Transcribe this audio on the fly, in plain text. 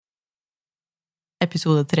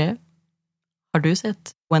Episode 3. Har du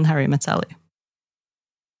sett When Harry Met Sally?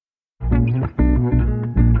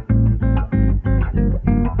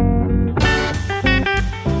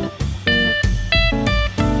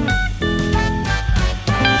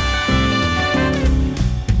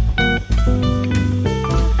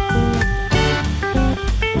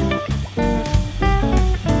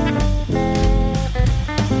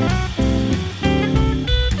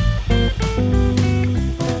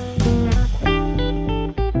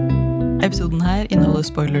 Episoden her inneholder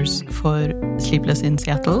spoilers for Sleepless in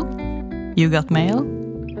Seattle, You Got Mail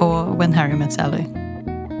og When Harry Met Sally.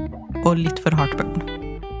 Og litt for heartburn.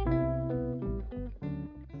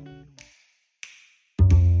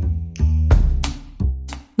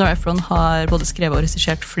 Nora Ephron har både skrevet og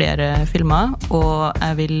regissert flere filmer, og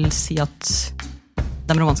jeg vil si at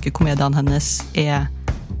de romanske komediene hennes er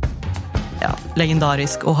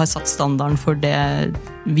legendarisk og har satt standarden for det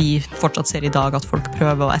vi fortsatt ser i dag, at folk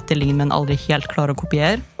prøver å etterligne, men aldri helt klarer å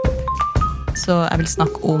kopiere. Så jeg vil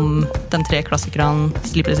snakke om de 3 klassikerne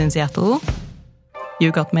Sleepless in Seattle,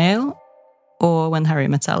 You Got Mail og When Harry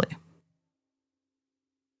Met Sally.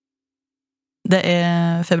 Det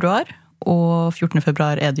er februar, og 14.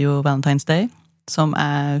 februar er det jo Valentine's Day, som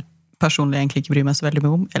jeg personlig egentlig ikke bryr meg så veldig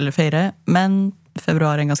mye om, eller feirer, men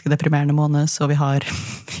februar er en ganske deprimerende måned, så vi har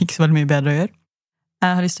ikke så veldig mye bedre å gjøre.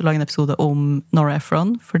 Jeg har lyst til å lage en episode om Nora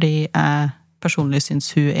Ephron, fordi jeg personlig synes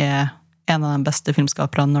hun er en av de beste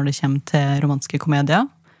filmskaperne når det kommer til romantiske komedier.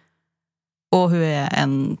 Og hun er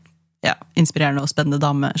en inspirerende og spennende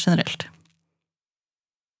dame generelt.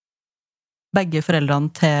 Begge foreldrene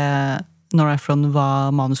til Nora Ephron var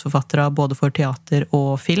manusforfattere både for teater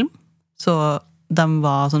og film, så de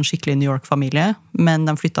var sånn skikkelig New York-familie, men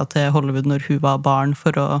de flyttet til Hollywood når hun var barn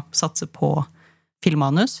for å satse på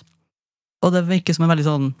filmmanus. Og det virker som en veldig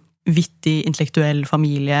sånn vittig, intellektuell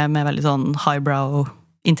familie med veldig sånn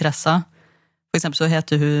highbrow-interesser. For eksempel så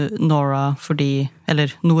heter hun Nora fordi hun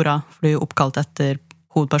er oppkalt etter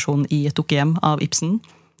hovedpersonen i Et dukkehjem av Ibsen,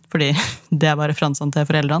 fordi det var referansene til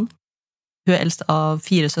foreldrene. Hun er eldst av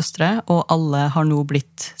 4 søstre, og alle har nå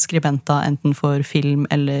blitt skribenter enten for film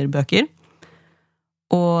eller bøker.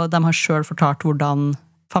 Og de har selv fortalt hvordan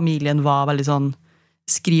familien var veldig sånn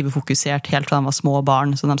skrivefokusert helt fra de var små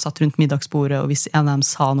barn, så de satt rundt middagsbordet, og hvis en av dem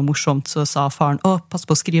sa noe morsomt, så sa faren, pass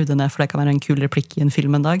på å skrive det ned, for det kan være en kul replikk i en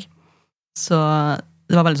film en dag. Så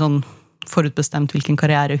det var veldig sånn forutbestemt hvilken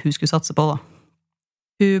karriere hun skulle satse på da.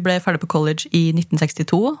 Hun ble ferdig på college i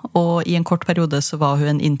 1962, og i en kort periode så var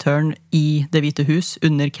hun en intern i Det hvite hus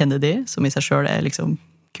under Kennedy, som i seg selv er liksom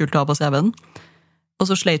kult å ha på CV-en. Og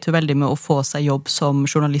så sleit hun veldig med å få seg jobb som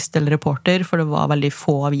journalist eller reporter, for det var veldig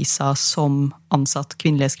få aviser som ansatt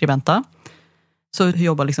kvinnelige skribenter. Så hun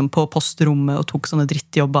jobbet liksom på postrommet og tok sånne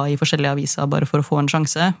drittjobber i forskjellige aviser bare for å få en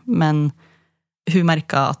sjanse, men hun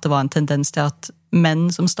merket at det var en tendens til at menn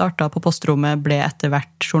som startet på postrommet ble etter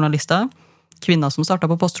hvert journalister, kvinner som startet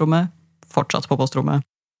på postrommet fortsatt på postrommet.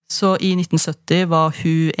 Så i 1970 var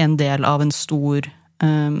hun en del av en stor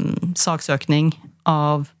saksøkning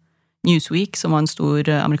av Newsweek, som var en stor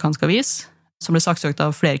amerikansk avis, som ble saksøkt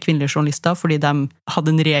av flere kvinnelige journalister, fordi de hadde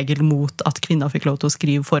en regel mot at kvinner fikk lov til å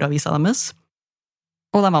skrive for avisa deres.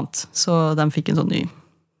 Og de vant, så de fikk en sånn ny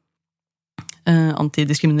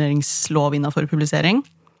antidiskrimineringslov innenfor publisering.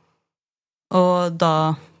 Og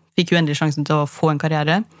da fikk hun endelig sjansen til å få en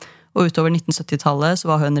karriere, og utover 1970-tallet så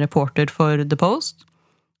var hun en reporter for The Post,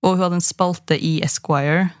 og hun hadde en spalte i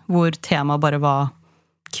Esquire, hvor temaet bare var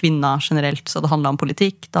kvinner generelt, så det handlet om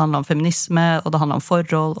politikk, det handlet om feminisme, og det handlet om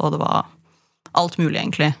forhold, og det var alt mulig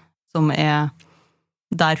egentlig, som er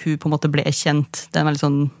der hun på en måte ble kjent. Det er en veldig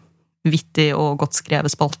sånn vittig og godt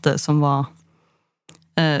skrevet spalte som var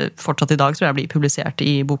fortsatt i dag, tror jeg, blir publisert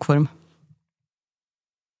i bokform.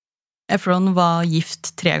 Ephron var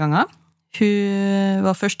gift 3 ganger. Hun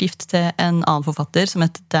var først gift til en annen forfatter som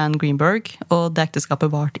het Dan Greenberg, og det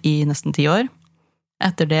ekteskapet varte i nesten 10 år.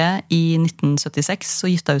 Etter det, i 1976, så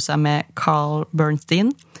gifta hun seg med Carl Bernstein.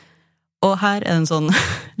 Og her er det en sånn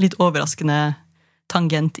litt overraskende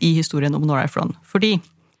tangent i historien om Nora Ephron. Fordi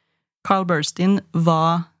Carl Bernstein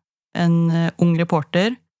var en ung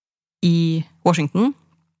reporter i Washington,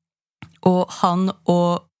 og han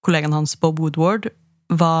og kollegaen hans Bob Woodward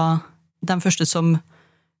var de første som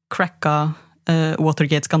cracka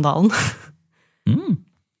Watergate-skandalen.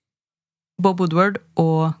 Bob Woodward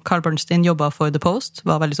og Carl Bernstein jobbet for The Post,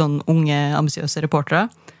 var veldig sånn unge, ambisiøse reportere,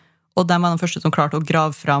 og de var de første som klarte å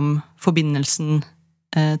grave fram forbindelsen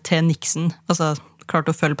til Nixon, altså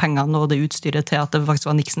klarte å følge pengene og det utstyret til at det faktisk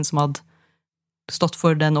var Nixon som hadde stått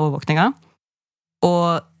for den overvåkningen.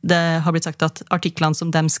 Og det har blitt sagt at artiklene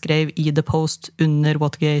som de skrev i The Post under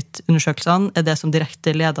Watergate-undersøkelsene er det som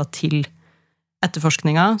direkte ledet til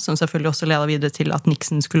etterforskninga, som selvfølgelig også ledet videre til at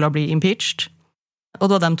Nixon skulle bli impeached. Og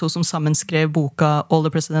det var de to som sammen skrev boka All the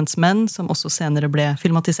President's Men, som også senere ble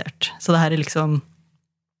filmatisert. Så det her er liksom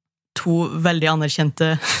to veldig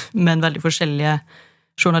anerkjente, men veldig forskjellige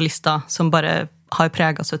journalister som bare har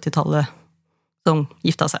preget 70-tallet, som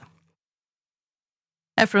gifta seg.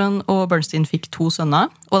 Efron og Bernstein fikk 2 sønner,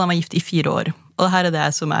 og de var gift i 4 år. Og det her er det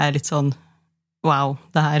som er litt sånn, wow,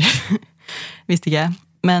 det her visste ikke jeg.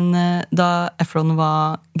 Men da Efron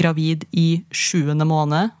var gravid i 7.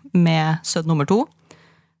 måned med sønn nummer 2,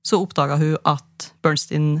 så oppdaget hun at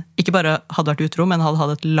Bernstein ikke bare hadde vært utro, men hadde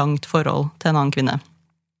hatt et langt forhold til en annen kvinne.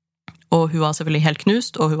 Og hun var selvfølgelig helt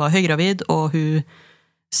knust, og hun var høygravid, og hun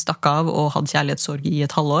stakk av og hadde kjærlighetssorg i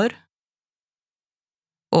et halvår.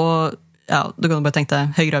 Og ja, du kan bare tenke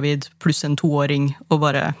deg høygravid pluss en 2-åring, og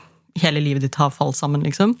bare hele livet ditt har falt sammen,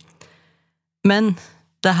 liksom. Men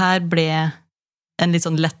det her ble en litt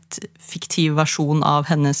sånn lett fiktiv versjon av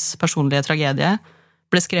hennes personlige tragedie,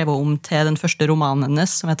 ble skrevet om til den første romanen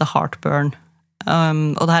hennes, som heter Heartburn.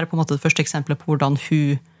 Og det her er på en måte det første eksempelet på hvordan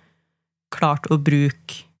hun klarte å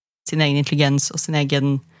bruke sin egen intelligens og sin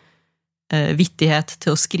egen vittighet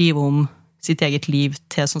til å skrive om sitt eget liv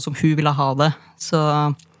til sånn som hun ville ha det. Så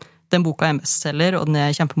den boka er bestselger, og den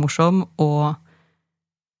er kjempemorsom, og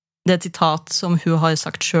det er et sitat som hun har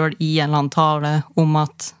sagt selv i en eller annen tale om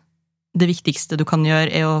at det viktigste du kan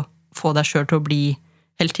gjøre er å få deg selv til å bli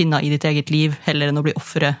heltinna i ditt eget liv, heller enn å bli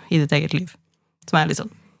offeret i ditt eget liv. Som er litt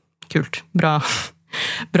sånn kult. Bra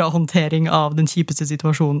håndtering av den kjipeste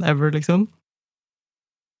situasjonen ever, liksom.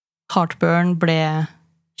 Heartburn ble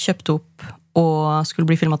kjøpt opp og skulle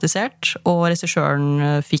bli filmatisert, og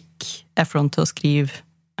regissøren fikk Efron til å skrive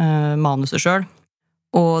manuset selv.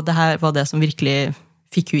 Og det her var det som virkelig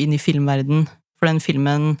fikk hun inn i filmverden. For den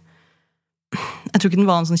filmen, jeg tror ikke den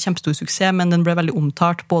var en sånn kjempestor suksess, men den ble veldig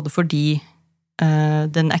omtalt, både fordi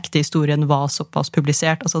den ekte historien var såpass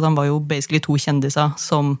publisert. Altså, de var jo basically 2 kjendiser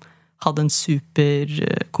som hadde en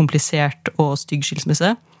superkomplisert og stygg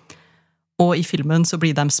skilsmisse. Og i filmen så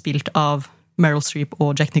blir de spilt av Meryl Streep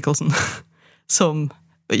og Jack Nicholson, som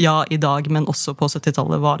ja, i dag, men også på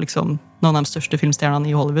 70-tallet var liksom noen av de største filmstjernene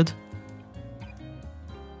i Hollywood.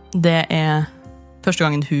 Det er første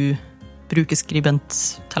gangen hun bruker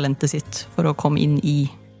skribenttalentet sitt for å komme inn i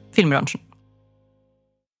filmbransjen.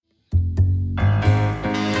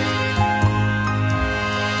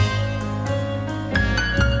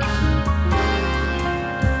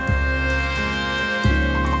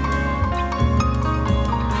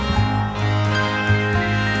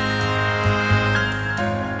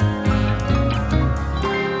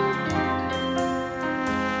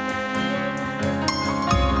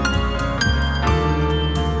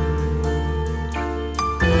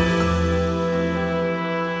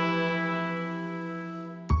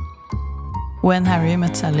 When Harry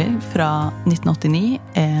Met Sally fra 1989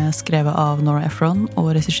 er skrevet av Nora Ephron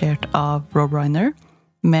og regissert av Rob Reiner,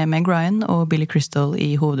 med Meg Ryan og Billy Crystal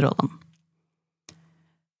i hovedrollen.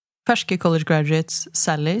 Ferske college graduates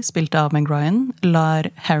Sally, spilt av Meg Ryan, lar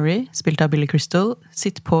Harry, spilt av Billy Crystal,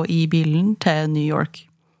 sitte på i bilen til New York.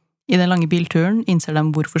 I den lange bilturen innser de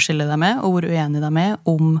hvor forskjellige de er, og hvor uenige de er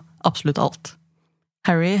om absolutt alt.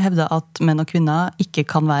 Harry hevder at menn og kvinner ikke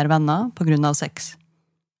kan være venner på grunn av sex.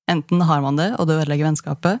 Enten har man det, og det ødelegger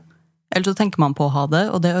vennskapet, eller så tenker man på å ha det,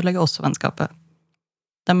 og det ødelegger også vennskapet.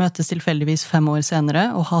 De møtes tilfeldigvis 5 år senere,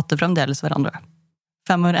 og hater fremdeles hverandre.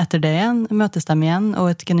 5 år etter det igjen møtes de igjen, og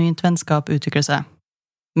et genuint vennskap utvikler seg.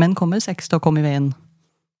 Men kommer sex til å komme i veien?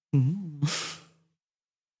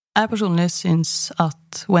 Jeg personlig synes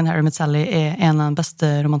at When Harry Met Sally er en av de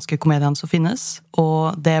beste romanske komediene som finnes,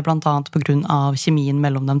 og det er blant annet på grunn av kjemien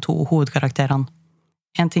mellom de 2 hovedkarakterene.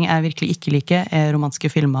 En ting jeg virkelig ikke liker er romanske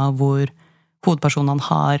filmer hvor hovedpersonene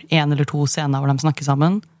har 1 eller 2 scener hvor de snakker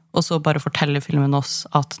sammen, og så bare forteller filmen oss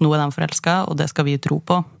at nå er de forelsket, og det skal vi tro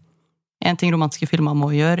på. En ting romanske filmer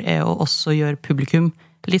må gjøre er å også gjøre publikum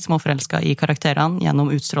litt småforelsket i karakterene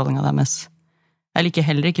gjennom utstrålingen deres. Jeg liker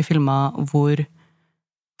heller ikke filmer hvor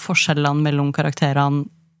forskjellene mellom karakterene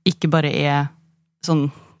ikke bare er sånn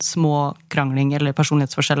små krangling eller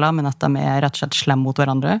personlighetsforskjeller, men at de er rett og slett slemme mot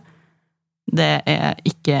hverandre. Det er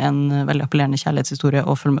ikke en veldig appellerende kjærlighetshistorie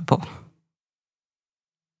å følge med på.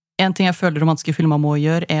 En ting jeg føler romanske filmer må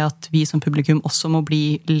gjøre er at vi som publikum også må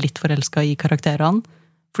bli litt forelsket i karakterene,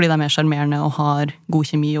 fordi de er charmerende og har god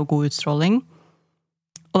kjemi og god utstråling.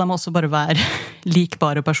 Og de må også bare være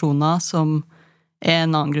likbare personer, som er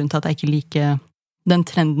en annen grunn til at jeg ikke liker den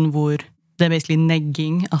trenden hvor det basically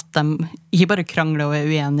negging, at de ikke bare krangler og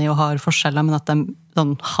uenige og har forskjeller, men at de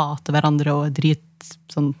sånn, hater hverandre og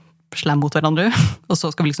sånn, slem mot hverandre. Og så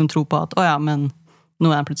skal vi liksom tro på at, åja, men nå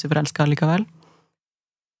er de plutselig forelsket likevel.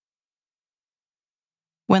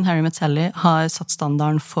 When Harry Met Sally har satt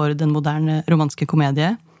standarden for den moderne romanske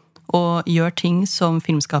komedie, og gjør ting som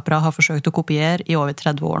filmskapere har forsøkt å kopiere i over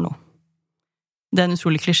 30 år nå. Det en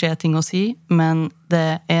utrolig klisjé ting å si, men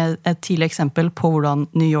det et tidlig eksempel på hvordan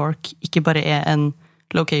New York ikke bare en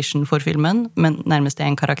location for filmen, men nærmest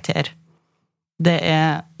en karakter. Det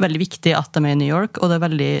veldig viktig at de i New York, og det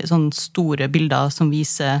veldig sånn store bilder som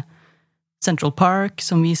viser Central Park,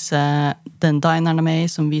 som viser den dineren de i,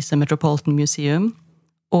 som viser Metropolitan Museum.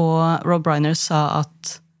 Og Rob Reiner sa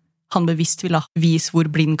at han bevisst ville vise hvor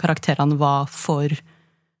blind karakterene var for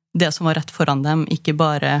det som var rett foran dem, ikke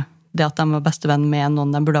bare det at de var bestevenn med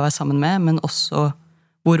noen de burde være sammen med, men også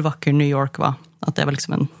hvor vakker New York var. At det var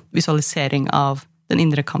liksom en visualisering av den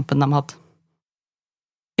indre kampen de hadde.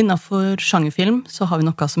 Innenfor sjangerfilm så har vi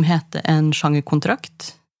noe som heter en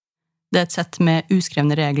sjangerkontrakt. Det et sett med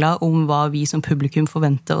uskrevne regler om hva vi som publikum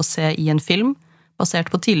forventer å se i en film, basert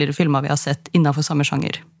på tidligere filmer vi har sett innenfor samme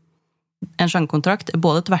sjanger. En sjangerkontrakt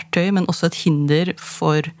både et verktøy, men også et hinder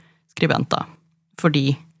for skribenter.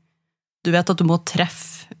 Fordi du vet at du må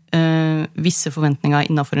treffe visse forventninger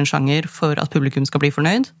innenfor en sjanger for at publikum skal bli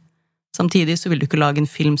fornøyd. Samtidig så vil du ikke lage en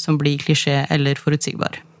film som blir klisjé eller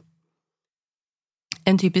forutsigbar.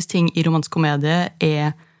 En typisk ting i romansk komedie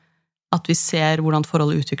at vi ser hvordan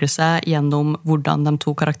forholdet utvikler seg gjennom hvordan de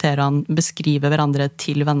to karakterene beskriver hverandre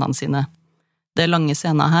til vennene sine. Det lange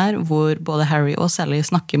scener her hvor både Harry og Sally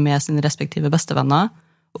snakker med sine respektive bestevenner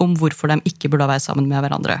om hvorfor de ikke burde være sammen med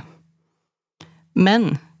hverandre.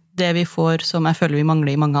 Men det vi får, som jeg føler vi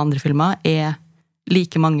mangler i mange andre filmer,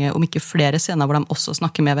 like mange, om ikke flere scener hvor de også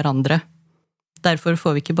snakker med hverandre. Derfor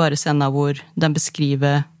får vi ikke bare scener hvor de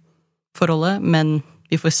beskriver forholdet, men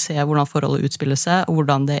vi får se hvordan forholdet utspiller seg, og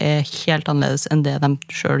hvordan det helt annerledes enn det de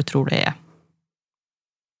selv tror det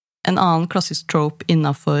En annen klassisk trope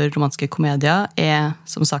innenfor romanske komedier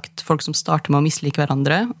som sagt, folk som starter med å mislike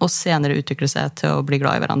hverandre, og senere utvikler seg til å bli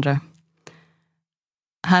glad i hverandre.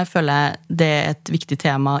 Her føler jeg det et viktig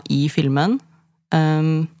tema i filmen,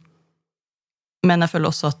 men jeg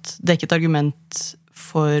føler også at det ikke et argument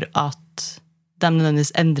for at de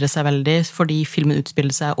nødvendigvis endrer seg veldig, fordi filmen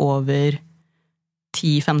utspiller seg over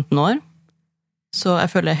 10-15 år. Så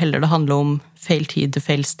jeg føler heller det handler om feil tid til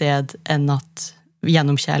feil sted, enn at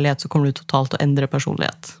gjennom kjærlighet så kommer du totalt å endre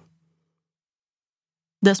personlighet.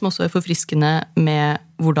 Det som også forfriskende med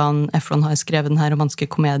hvordan Efron har skrevet denne romanske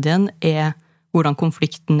komedien, hvordan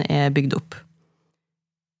konflikten bygd opp.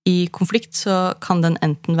 I konflikt så kan den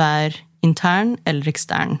enten være intern eller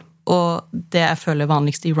ekstern, og det jeg føler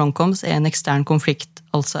vanligst i romcoms en ekstern konflikt,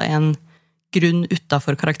 altså en grunn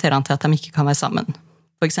utenfor karakterene til at de ikke kan være sammen.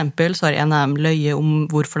 For eksempel så har en av dem løye om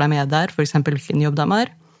hvorfor de der, for eksempel hvilken jobb de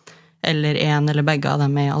har, eller en eller begge av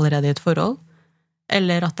dem allerede i et forhold,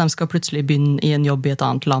 eller at de skal plutselig begynne i en jobb i et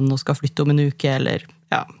annet land og skal flytte om en uke, eller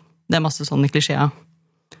ja, det masse sånne klisjeer.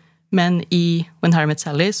 Men i When Harry Met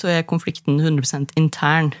Sally så konflikten 100%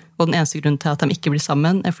 intern, og den eneste grunnen til at de ikke blir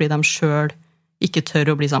sammen fordi de selv ikke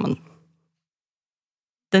tør å bli sammen.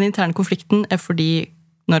 Den interne konflikten fordi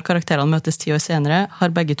når karakterene møtes 10 år senere,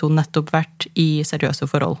 har begge to nettopp vært i seriøse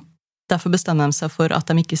forhold. Derfor bestemmer de seg for at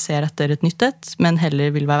de ikke ser etter et nytt men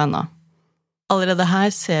heller vil være venner. Allerede her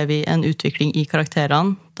ser vi en utvikling i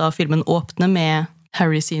karakterene, da filmen åpner med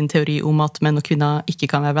Harry sin teori om at menn og kvinner ikke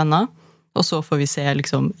kan være venner, og så får vi se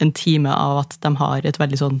liksom en time av at de har et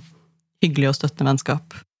veldig sånn hyggelig og støttende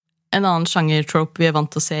vennskap. En annen sjangertrope vi vant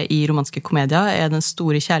til å se i romanske komedier den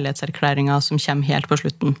store kjærlighetserklæringen som kommer helt på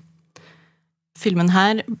slutten. Filmen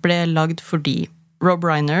her ble lagd fordi Rob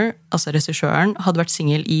Reiner, altså regissøren, hadde vært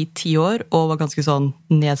singel i 10 år og var ganske sånn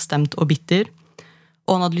nedstemt og bitter,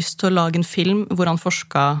 og han hadde lyst til å lage en film hvor han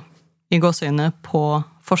forsket i gåseøyne på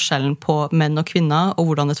forskjellen på menn og kvinner og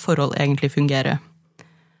hvordan et forhold egentlig fungerer.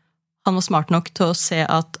 Han var smart nok til å se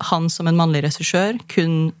at han som en mannlig regissør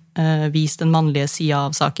kun viste den mannlige siden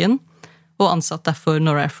av saken, og ansatt derfor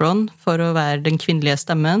Nora Ephron for å være den kvinnelige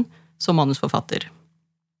stemmen som manusforfatter.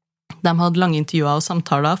 De hadde lange intervjuer og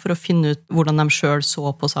samtaler for å finne ut hvordan de selv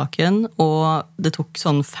så på saken, og det tok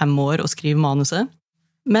sånn 5 år å skrive manuset.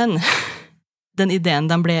 Men den ideen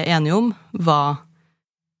de ble enige om var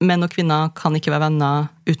menn og kvinner kan ikke være venner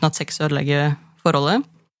uten at sex ødelegger forholdet.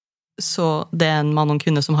 Så det en mann og en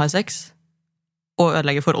kvinne som har sex, og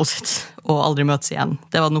ødelegger forholdet sitt, og aldri møtes igjen.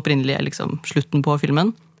 Det var den opprinnelige slutten på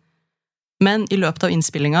filmen. Men i løpet av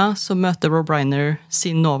innspillingen så møter Rob Reiner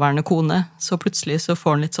sin nåværende kone, så plutselig så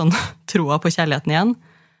får han litt sånn troa på kjærligheten igjen.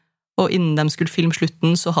 Og innen de skulle filme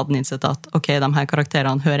slutten, så hadde han innsett at ok, de her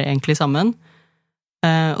karakterene hører egentlig sammen.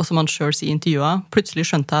 Og som han selv sier i intervjuet, plutselig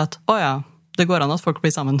skjønte jeg at ja, det går an at folk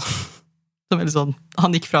blir sammen. Sånn,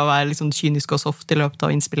 han gikk fra å være liksom kynisk og soft i løpet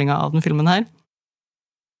av innspillingen av den filmen her.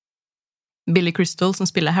 Billy Crystal, som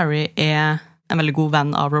spiller Harry, er en veldig god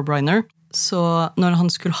venn av Rob Reiner. Så når han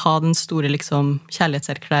skulle ha den store liksom,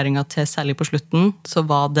 kjærlighetserklæringen til Sally på slutten, så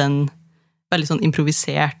var den veldig sånn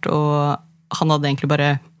improvisert, og han hadde egentlig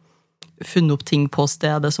bare funnet opp ting på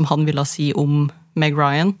stedet som han ville si om Meg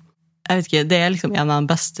Ryan. Jeg vet ikke, det er liksom en av de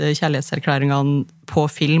beste kjærlighetserklæringene på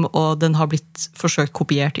film, og den har blitt forsøkt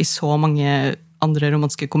kopiert i så mange andre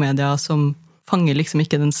romanske komedier som fanger liksom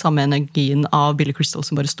ikke den samme energien av Billy Crystal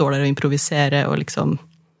som bare står der og improviserer og liksom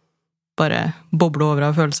bare bobler over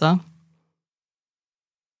av følelser.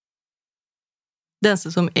 Det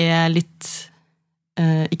eneste som er litt,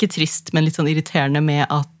 ikke trist, men litt sånn irriterende med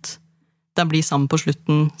at de blir sammen på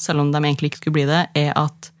slutten, selv om de egentlig ikke skulle bli det, er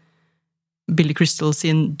at Billy Crystal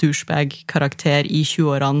sin douchebag-karakter i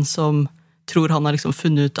 20-årene som tror han har liksom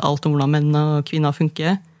funnet ut alt om hvordan menn og kvinner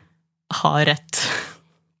funker, har rett.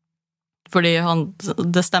 Fordi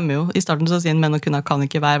det stemmer jo. I starten så sier han menn og kvinner kan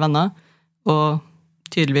ikke være venner, og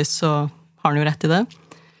tydeligvis så har han jo rett i det.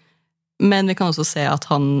 Men vi kan også se at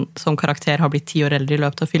han som karakter har blitt 10 år eldre i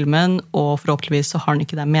løpet av filmen, og forhåpentligvis så har han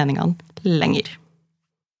ikke de meningene lenger.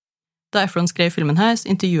 Da Efron skrev filmen her, så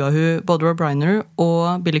intervjuet hun både Rob Reiner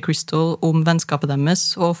og Billy Crystal om vennskapet deres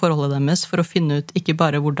og forholdet deres for å finne ut ikke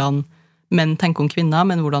bare hvordan menn tenker om kvinner,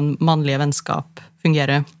 men hvordan mannlige vennskap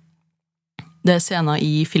fungerer. Det er scener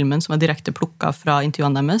i filmen som er direkte plukket fra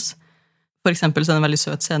intervjuene deres. For eksempel så er det en veldig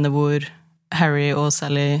søt scene hvor Harry og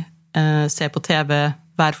Sally ser på TV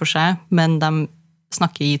hver for seg, men de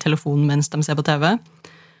snakker i telefonen mens de ser på TV.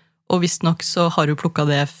 Og visstnok så har hun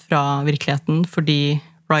plukket det fra virkeligheten, fordi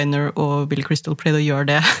Reiner og Billy Crystal pleide å gjøre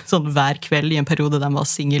det sånn hver kveld i en periode de var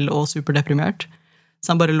single og superdeprimert.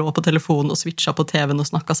 Så de bare lå på telefonen og switcha på TV-en og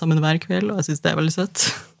snakket sammen hver kveld, og jeg synes det er veldig søtt.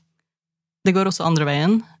 Det går også andre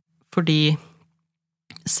veien, fordi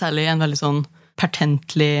Sally er en veldig sånn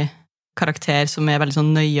pertentlig karakter som er veldig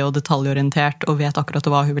sånn nøye og detaljorientert og vet akkurat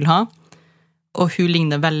hva hun vil ha. Og hun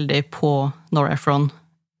ligner veldig på Nora Ephron.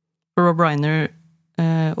 Rob Reiner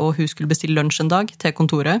og hun skulle bestille lunsj en dag til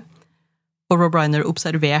kontoret, og Rob Reiner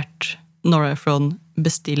observerte Nora Ephron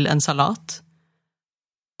bestille en salat,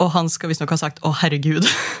 og han skal visst nok ha sagt, herregud,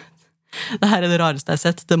 det her er det rareste jeg har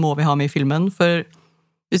sett, det må vi ha med i filmen, for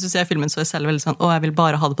hvis du ser filmen så er selv veldig sånn, jeg vil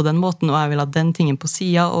bare ha det på den måten, og jeg vil ha den tingen på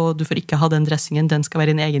siden, og du får ikke ha den dressingen, den skal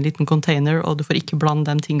være i en egen liten container, og du får ikke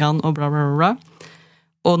blande de tingene, og bla bla bla.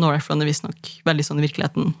 Og Nora Ephron er visst nok veldig sånn i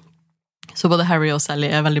virkeligheten. Så både Harry og Sally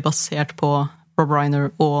er veldig basert på Rob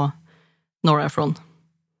Reiner og Nora Ephron.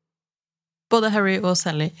 Både Harry og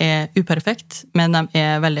Sally er uperfekt, men de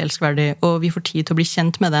er veldig elskverdige, og vi får tid til å bli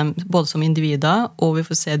kjent med dem både som individer, og vi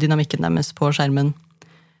får se dynamikken deres på skjermen.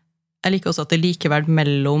 Jeg liker også at det er likeverd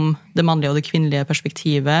mellom det mannlige og det kvinnelige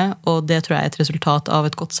perspektivet, og det tror jeg er et resultat av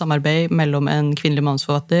et godt samarbeid mellom en kvinnelig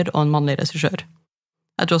manusforfatter og en mannlig regissør.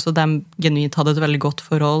 Jeg tror også de genuint hadde et veldig godt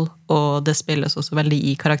forhold, og det spilles også veldig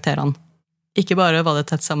i karakterene. Ikke bare var det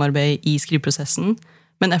tett samarbeid i skriveprosessen,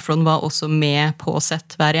 men Efron var også med på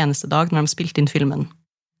sett hver eneste dag når de spilte inn filmen.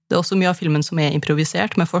 Det er også mye av filmen som er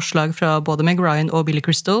improvisert, med forslag fra både Meg Ryan og Billy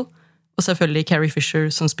Crystal, og selvfølgelig Carrie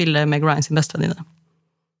Fisher, som spiller Meg Ryan sin bestevenninne.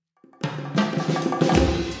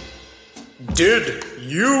 Did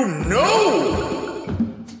you know?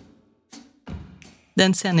 Det er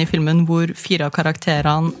en scene i filmen hvor 4 av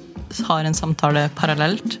karakterene har en samtale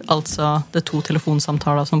parallelt, altså det er 2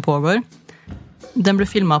 telefonsamtaler som pågår. Den ble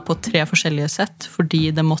filmet på 3 forskjellige sett, fordi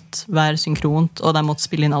det måtte være synkront, og de måtte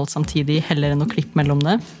spille inn alt samtidig, heller enn å klippe mellom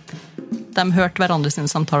det. De hørte hverandre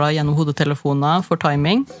sine samtaler gjennom hodetelefoner for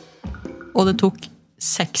timing, og det tok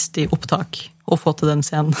 60 opptak å få til den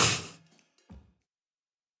scenen.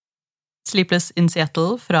 Sleepless in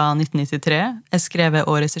Seattle fra 1993 er skrevet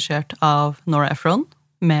og regissert av Nora Ephron,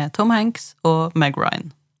 med Tom Hanks og Meg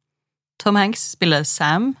Ryan. Tom Hanks spiller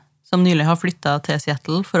Sam, som nylig har flyttet til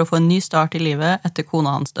Seattle for å få en ny start i livet etter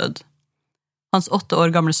kona hans død. Hans 8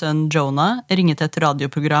 år gamle sønn Jonah ringer til et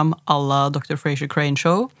radioprogram à la Dr. Frasier Crane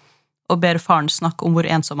Show og ber faren snakke om hvor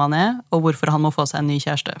ensom han er og hvorfor han må få seg en ny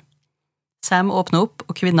kjæreste. Sam åpner opp,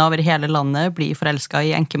 og kvinner over hele landet blir forelsket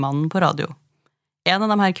i enkemannen på radio. En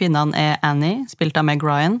av de her kvinnene er Annie, spilt av Meg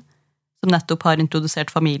Ryan, som nettopp har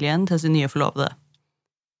introdusert familien til sin nye forlovede.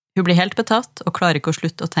 Hun blir helt betatt og klarer ikke å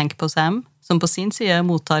slutte å tenke på Sam, som på sin side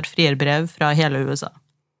mottar frierbrev fra hele USA.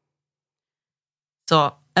 Så,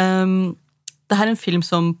 det her er en film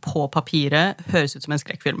som på papiret høres ut som en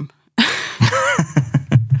skrekkfilm.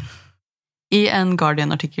 I en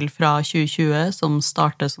Guardian-artikkel fra 2020 som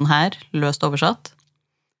starter sånn her, løst oversatt.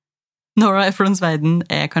 Nora Ephrons verden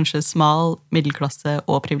kanskje smal, middelklasse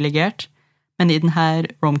og privilegert, men i denne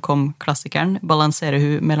rom-com-klassikeren balanserer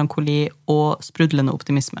hun melankoli og sprudlende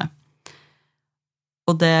optimisme.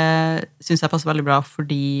 Og det synes jeg passer veldig bra,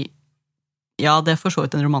 fordi ja, det for så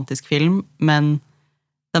vidt en romantisk film, men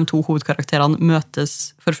de to hovedkarakterene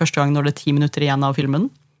møtes for første gang når det 10 minutter igjen av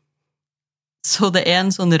filmen. Så det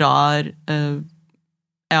en sånn rar,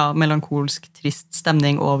 melankolsk, trist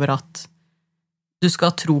stemning over at du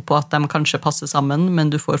skal tro på at de kanskje passer sammen,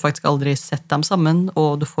 men du får faktisk aldri sett dem sammen,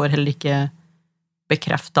 og du får heller ikke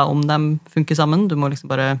bekreftet om de funker sammen. Du må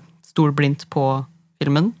liksom bare stole blindt på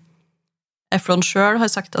filmen. Ephron selv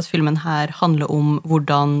har sagt at filmen her handler om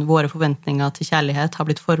hvordan våre forventninger til kjærlighet har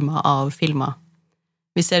blitt formet av filmer.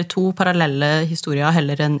 Vi ser 2 parallelle historier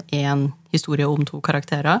heller enn en historie om 2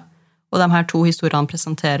 karakterer, og de her 2 historiene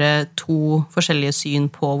presenterer 2 forskjellige syn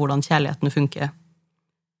på hvordan kjærligheten funker.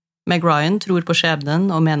 Meg Ryan tror på skjebnen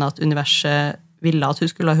og mener at universet ville at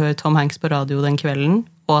hun skulle høre Tom Hanks på radio den kvelden,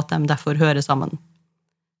 og at de derfor hører sammen.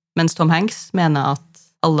 Mens Tom Hanks mener at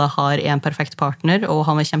alle har en perfekt partner, og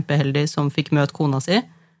han var kjempeheldig som fikk møte kona si,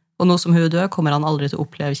 og nå som hun død kommer han aldri til å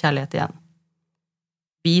oppleve kjærlighet igjen.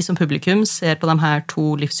 Vi som publikum ser på de her 2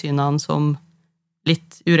 livssynene som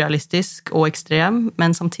litt urealistisk og ekstrem,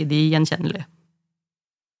 men samtidig gjenkjennelig.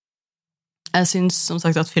 Jeg synes som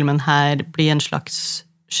sagt at filmen her blir en slags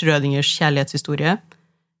Schrödingers kjærlighetshistorie.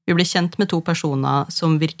 Vi blir kjent med 2 personer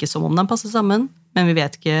som virker som om de passer sammen, men vi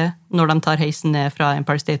vet ikke når de tar heisen ned fra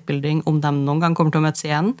Empire State Building om de noen gang kommer til å møtes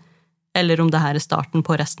igjen, eller om det her starten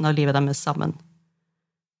på resten av livet deres sammen.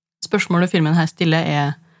 Spørsmålet filmen her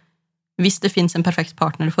stiller hvis det finnes en perfekt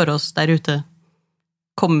partner for oss der ute,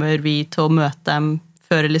 kommer vi til å møte dem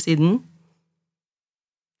før eller siden?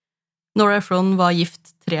 Nora Ephron var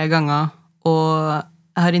gift 3 ganger, og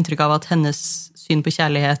jeg har inntrykk av at hennes syn på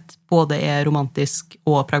kjærlighet både romantisk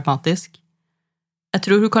og pragmatisk. Jeg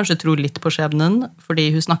tror hun kanskje tror litt på skjebnen, fordi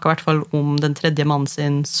hun snakker I hvert fall om den tredje mannen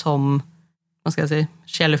sin som, hva skal jeg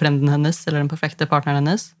si, sjelefrenden hennes, eller den perfekte partneren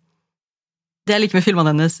hennes. Det jeg liker med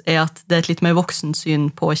filmene hennes at det et litt mer voksen syn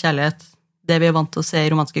på kjærlighet. Det vi vant til å se I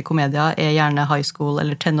romantiske komedier gjerne high school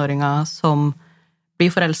eller tenåringer som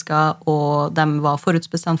blir forelsket, og de var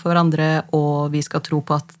forutsbestemt for hverandre, og vi skal tro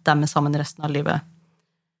på at de sammen resten av livet.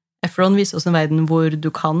 Ephron viser oss en verden hvor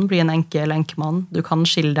du kan bli en enke eller enkemann, du kan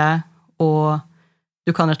skille deg, og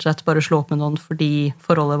du kan rett og slett bare slå opp med noen fordi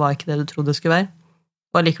forholdet var ikke det du trodde det skulle være.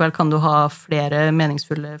 Og allikevel kan du ha flere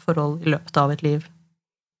meningsfulle forhold I løpet av et liv.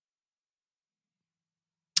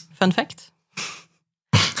 Fun fact.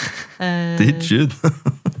 Did you?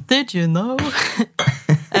 Did you know?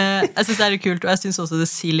 Jeg synes det kult, og jeg synes også det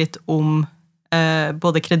sier litt om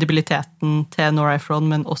både kredibiliteten til Nora Ephron,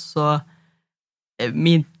 men også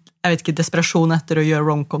min, jeg vet ikke, desperasjon etter å gjøre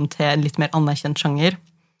rom-com til en litt mer anerkjent sjanger.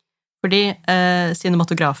 Fordi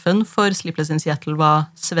cinematografen for Sleepless in Seattle var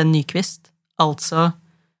Sven Nykvist, altså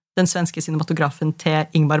den svenske cinematografen til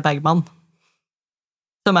Ingmar Bergman,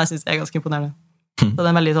 som jeg synes ganske imponerende. Så det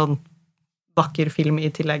en veldig sånn vakker film I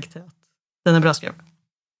tillegg til at den bra skrevet.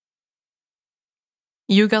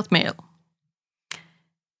 You Got Mail.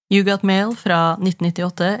 You Got Mail fra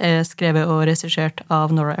 1998 skrevet og regissert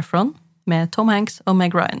av Nora Ephron med Tom Hanks og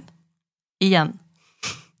Meg Ryan. Igjen.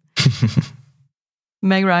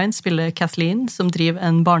 Meg Ryan spiller Kathleen, som driver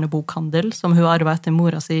en barnebokhandel som hun arvet etter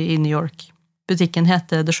mora si I New York. Butikken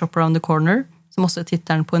heter The Shop Around the Corner, som også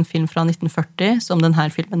tittelen på en film fra 1940, som denne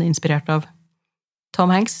filmen inspirert av. Tom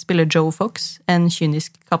Hanks spiller Joe Fox, en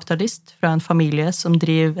kynisk kapitalist fra en familie som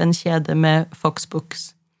driver en kjede med Fox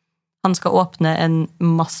Books. Han skal åpne en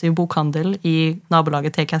massiv bokhandel I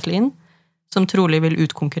nabolaget til Kathleen, som trolig vil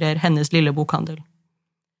utkonkurrere hennes lille bokhandel.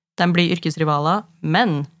 De blir yrkesrivaler,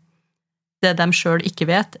 men det de selv ikke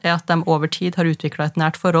vet at de over tid har utviklet et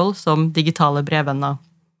nært forhold som digitale brevvenner.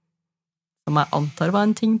 Som jeg antar var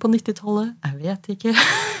en ting på 90-tallet, jeg vet ikke.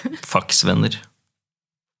 Faxvenner.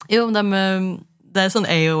 Jo, det sånn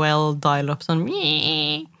AOL dial-up, sånn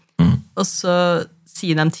og så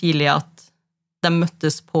sier de tidlig at de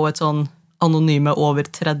møttes på et sånn anonyme over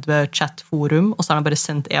 30 chatforum, og så har de bare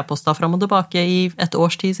sendt e-poster fram og tilbake I et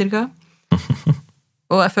års tid, cirka.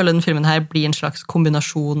 Og jeg føler den filmen her blir en slags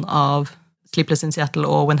kombinasjon av Sleepless in Seattle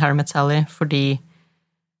og When Harry Met Sally, fordi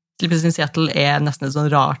Sleepless in Seattle nesten et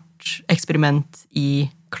sånn rart eksperiment I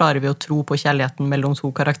klarer vi å tro på kjærligheten mellom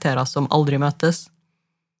 2 karakterer som aldri møtes.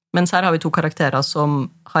 Mens her har vi 2 karakterer som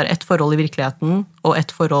har ett forhold I virkeligheten, og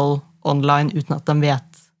ett forhold online uten at de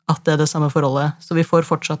vet at det det samme forholdet. Så vi får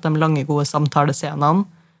fortsatt de lange, gode samtalescenene,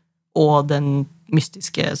 og den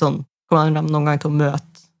mystiske, sånn, kommer de noen gang til å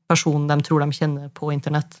møte personen de tror de kjenner på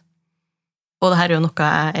internett. Og det her er jo noe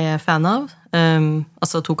jeg er fan av.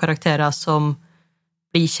 Altså to karakterer som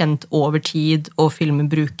blir kjent over tid, og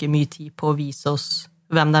filmen bruker mye tid på å vise oss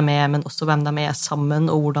hvem de er, men også hvem de er sammen,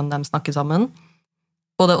 og hvordan de snakker sammen.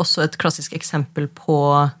 Og det er også et klassisk eksempel på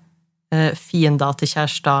fiender til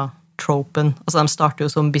kjærester-tropen. Altså de starter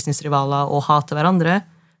jo som businessrivaler og hater hverandre,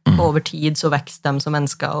 og over tid så vokser de som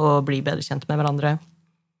mennesker og blir bedre kjent med hverandre.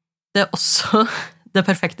 Det er også det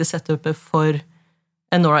perfekte setupet for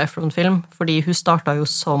en Nora Ephron-film, fordi hun startet jo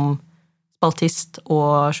som spaltist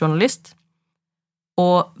og journalist,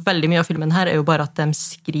 og veldig mye av filmen her er jo bare at de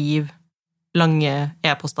skriver lange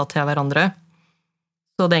e-poster til hverandre.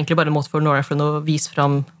 Så det er egentlig bare en måte for Nora Ephron å vise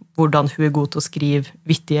frem hvordan hun er god til å skrive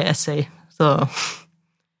vittige essay. Så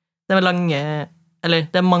det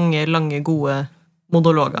er mange lange, gode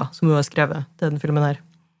monologer som hun har skrevet til den filmen her.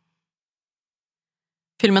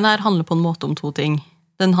 Filmen her handler på en måte om to ting.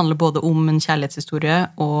 Den handler både om en kjærlighetshistorie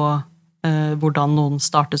og hvordan noen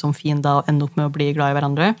starter som fiender og ender opp med å bli glad i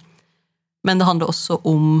hverandre. Men det handler også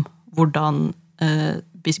om hvordan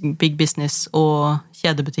big business og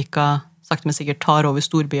kjedebutikker sakte men sikkert tar over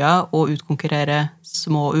storbyer og utkonkurrerer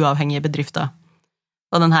små uavhengige bedrifter.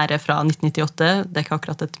 Og den her er fra 1998, det er ikke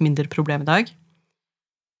akkurat et mindre problem i dag.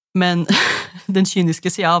 Men den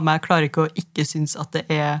kyniske siden av meg klarer ikke å ikke synes at det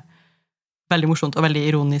er veldig morsomt og veldig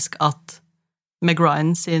ironisk at Meg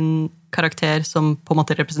Ryan sin karakter, som på en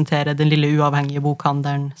måte representerer den lille uavhengige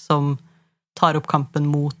bokhandelen som tar opp kampen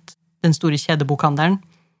mot den store kjedebokhandelen,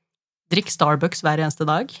 drikker Starbucks hver eneste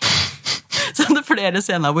dag. Så det er flere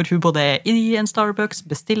scener hvor hun både er i en Starbucks,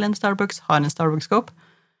 bestiller en Starbucks, har en Starbucks-kopp,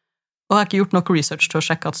 og har ikke gjort nok research til å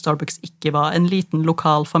sjekke at Starbucks ikke var en liten,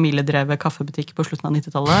 lokal, familiedrevet kaffebutikk på slutten av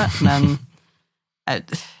 90-tallet, men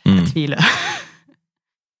jeg tviler.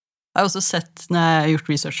 Jeg har også sett, når jeg har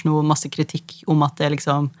gjort research nå, masse kritikk om at det er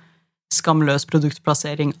liksom skamløs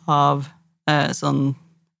produktplassering av sånn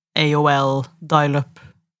AOL, dial-up,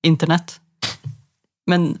 internett.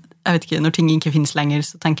 Men jeg vet ikke, når ting ikke finnes lenger,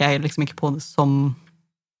 så tenker jeg liksom ikke på det som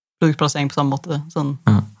produktplassering på samme måte. Sånn,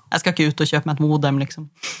 jeg skal ikke ut og kjøpe meg et modem, liksom.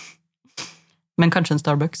 Men kanskje en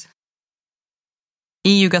Starbucks.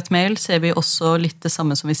 I You Got Mail ser vi også litt det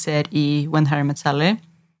samme som vi ser i When Harry Met Sally,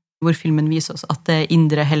 hvor filmen viser oss at det er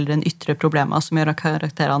indre heller enn ytre problemer som gjør at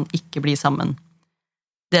karakterene ikke blir sammen.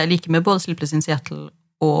 Det jeg liker med både Sleepless in Seattle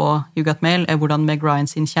og You Got Mail er hvordan Meg Ryan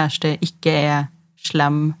sin kjæreste ikke er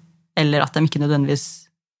slem, eller at de ikke nødvendigvis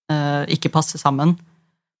ikke passer sammen.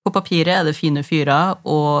 På papiret er det fine fyrer,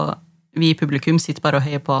 og vi i publikum sitter bare og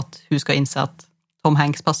heier på at hun skal innse at Tom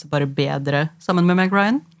Hanks passer bare bedre sammen med Meg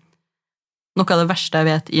Ryan. Noe av det verste jeg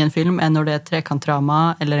vet i en film er når det er trekantdrama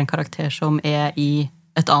eller en karakter som er i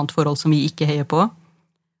et annet forhold som vi ikke heier på.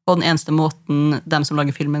 Og den eneste måten dem som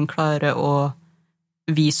lager filmen klarer å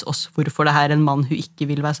vise oss hvorfor det her er en mann hun ikke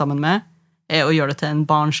vil være sammen med, er å gjøre det til en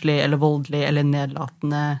barnslig eller voldelig eller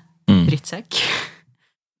nedlatende drittsekk.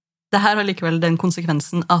 Det her har likevel den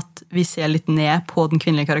konsekvensen at vi ser litt ned på den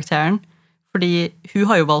kvinnelige karakteren, fordi hun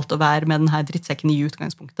har jo valgt å være med denne drittsekken i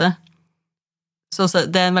utgangspunktet. Så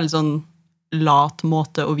det er en veldig sånn lat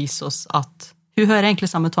måte å vise oss at hun hører egentlig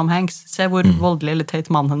sammen med Tom Hanks. Se hvor voldelig eller teit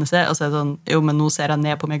mannen hennes er, og så er det sånn, jo, men nå ser jeg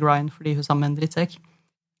ned på Meg Ryan fordi hun er sammen med en drittsekk.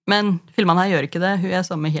 Men filmene her gjør ikke det, hun er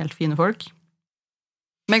sammen med helt fine folk.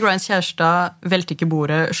 Meg Ryans kjærester velter ikke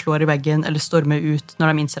bordet, slår i veggen eller stormer ut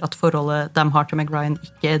når de innser at forholdet de har til Meg Ryan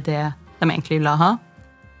ikke er det de egentlig vil ha.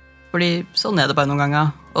 Fordi sånn er det bare noen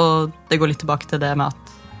ganger, og det går litt tilbake til det med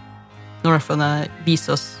at Nora Ephron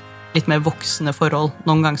viser oss litt mer voksne forhold.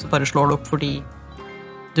 Noen ganger så bare slår det opp fordi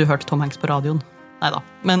du hørte Tom Hanks på radioen. Neida,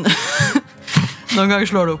 men noen ganger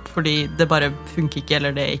slår det opp fordi det bare funker ikke,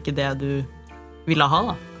 eller det er ikke det du ville ha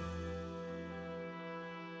da.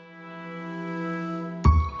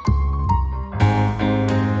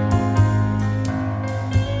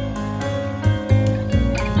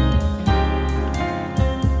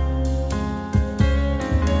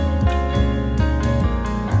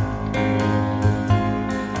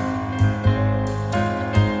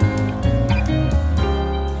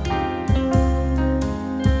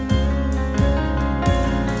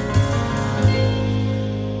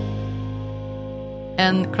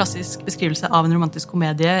 En klassisk beskrivelse av en romantisk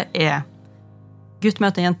komedie er gutt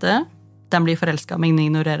møter jente, de blir forelsket, men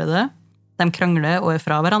ignorerer det, de krangler og er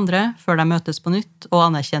fra hverandre før de møtes på nytt og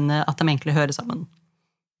anerkjenner at de egentlig hører sammen.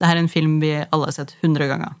 Dette er en film vi alle har sett 100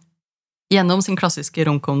 ganger. Gjennom sin klassiske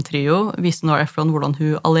rom-com-trio viser Nora Ephron hvordan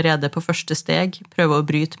hun allerede på første steg prøver å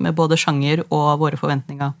bryte med både sjanger og våre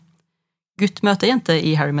forventninger. Gutt møter jente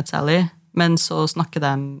i Harry Met Sally, men så snakker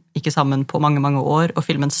de ikke sammen på mange, mange år, og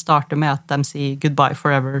filmen starter med at de sier goodbye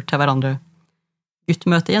forever til hverandre. gutt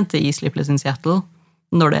møter jente i Sleepless in Seattle,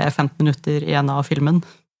 når det 15 minutter igjen av filmen.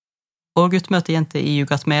 Og gutt møter jente i You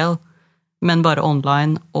Got Mail, men bare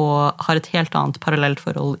online, og har et helt annet parallelt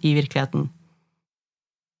forhold i virkeligheten.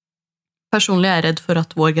 Personlig er jeg redd for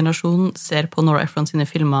at vår generasjon ser på Nora Ephron sine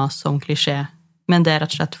filmer som klisjé, men det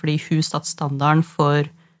rett og slett fordi hun satt standarden for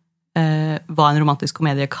hva en romantisk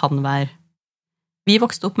komedie kan være. Vi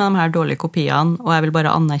vokste opp med de her dårlige kopiene, og jeg vil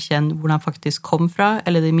bare anerkjenne hvor de faktisk kom fra,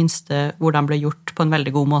 eller det minste hvor de ble gjort på en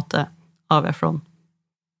veldig god måte av Ephron.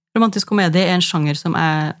 Romantisk komedie er en sjanger som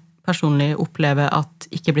jeg personlig opplever at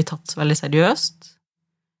ikke blir tatt så veldig seriøst.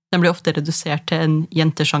 Den blir ofte redusert til en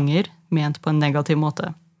jentesjanger, ment på en negativ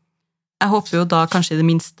måte. Jeg håper jo da kanskje i det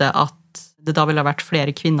minste at det da ville ha vært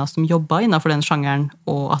flere kvinner som jobbet innenfor den sjangeren,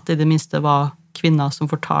 og at det i det minste var kvinner som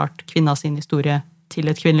fortalte kvinner sin historie til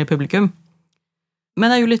et kvinnelig publikum.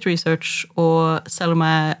 Men jeg gjorde litt research, og selv om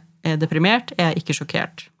jeg er deprimert, er jeg ikke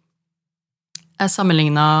sjokkert. Jeg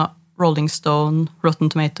sammenlignet Rolling Stone, Rotten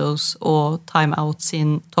Tomatoes og Time Out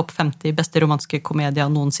sin topp 50 beste romantiske komedier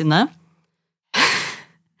noensinne.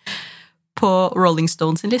 På Rolling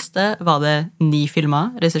Stone sin liste var det 9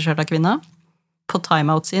 filmer regissert av kvinner. På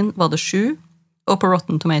Time Out sin var det 7, og på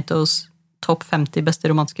Rotten Tomatoes topp 50 beste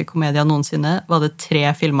romantiske komedier noensinne var det 3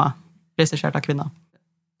 filmer regissert av kvinner.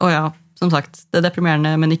 Og ja, som sagt, det er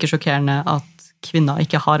deprimerende, men ikke sjokkerende at kvinner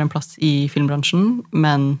ikke har en plass i filmbransjen,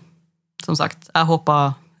 men som sagt, jeg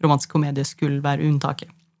håper romantisk komedie skulle være unntaket.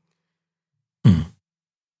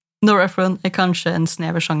 Nora Ephron er kanskje en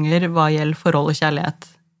snever sjanger hva gjelder forhold og kjærlighet.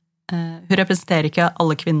 Hun representerer ikke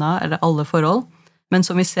alle kvinner eller alle forhold, men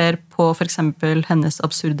som vi ser på for eksempel hennes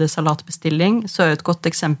absurde salatbestilling, så er det et godt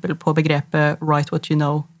eksempel på begrepet write what you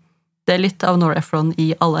know. Det er litt av Nora Ephron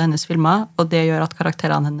i alle hennes filmer, og det gjør at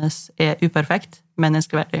karakterene hennes er uperfekt, men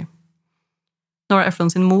elskverdig. Nora Ephron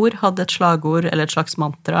sin mor hadde et slagord eller et slags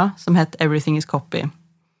mantra som het Everything is copy.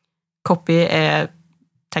 Copy er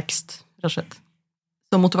tekst, rett og slett.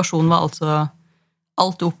 Så motivasjonen var altså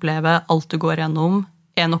alt du opplever, alt du går gjennom,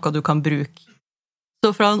 er noe du kan bruke. Så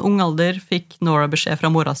fra en ung alder fikk Nora beskjed fra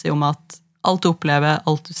mora si om at alt du opplever,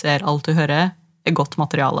 alt du ser, alt du hører, er godt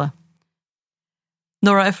materiale.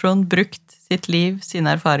 Nora Ephron brukte sitt liv,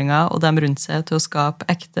 sine erfaringer og dem rundt seg til å skape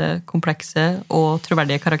ekte, komplekse og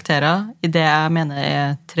troverdige karakterer i det jeg mener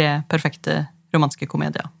er 3 perfekte romantiske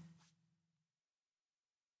komedier.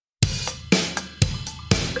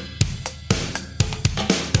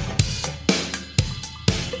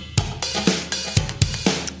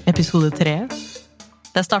 Episode 3.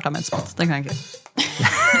 Det startet med en spott, den kan jeg ikke.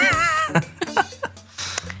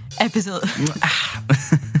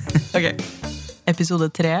 Ok. Episode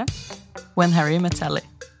 3. When Harry Met Sally.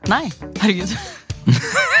 Nei, herregud.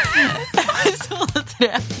 Episode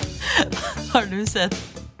 3. Har du sett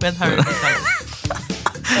When Harry Met Sally?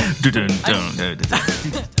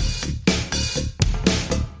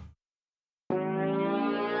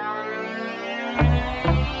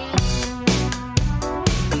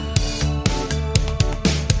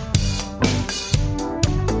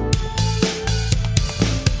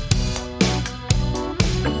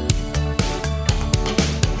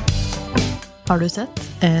 Har du sett?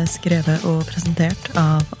 Er skrevet og presentert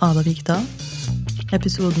av Ada Vikdal.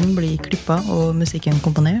 Episoden blir klippet og musikken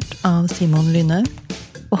komponert av Simon Lyne,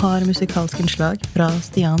 og har musikalsk innslag fra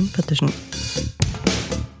Stian Pettersen.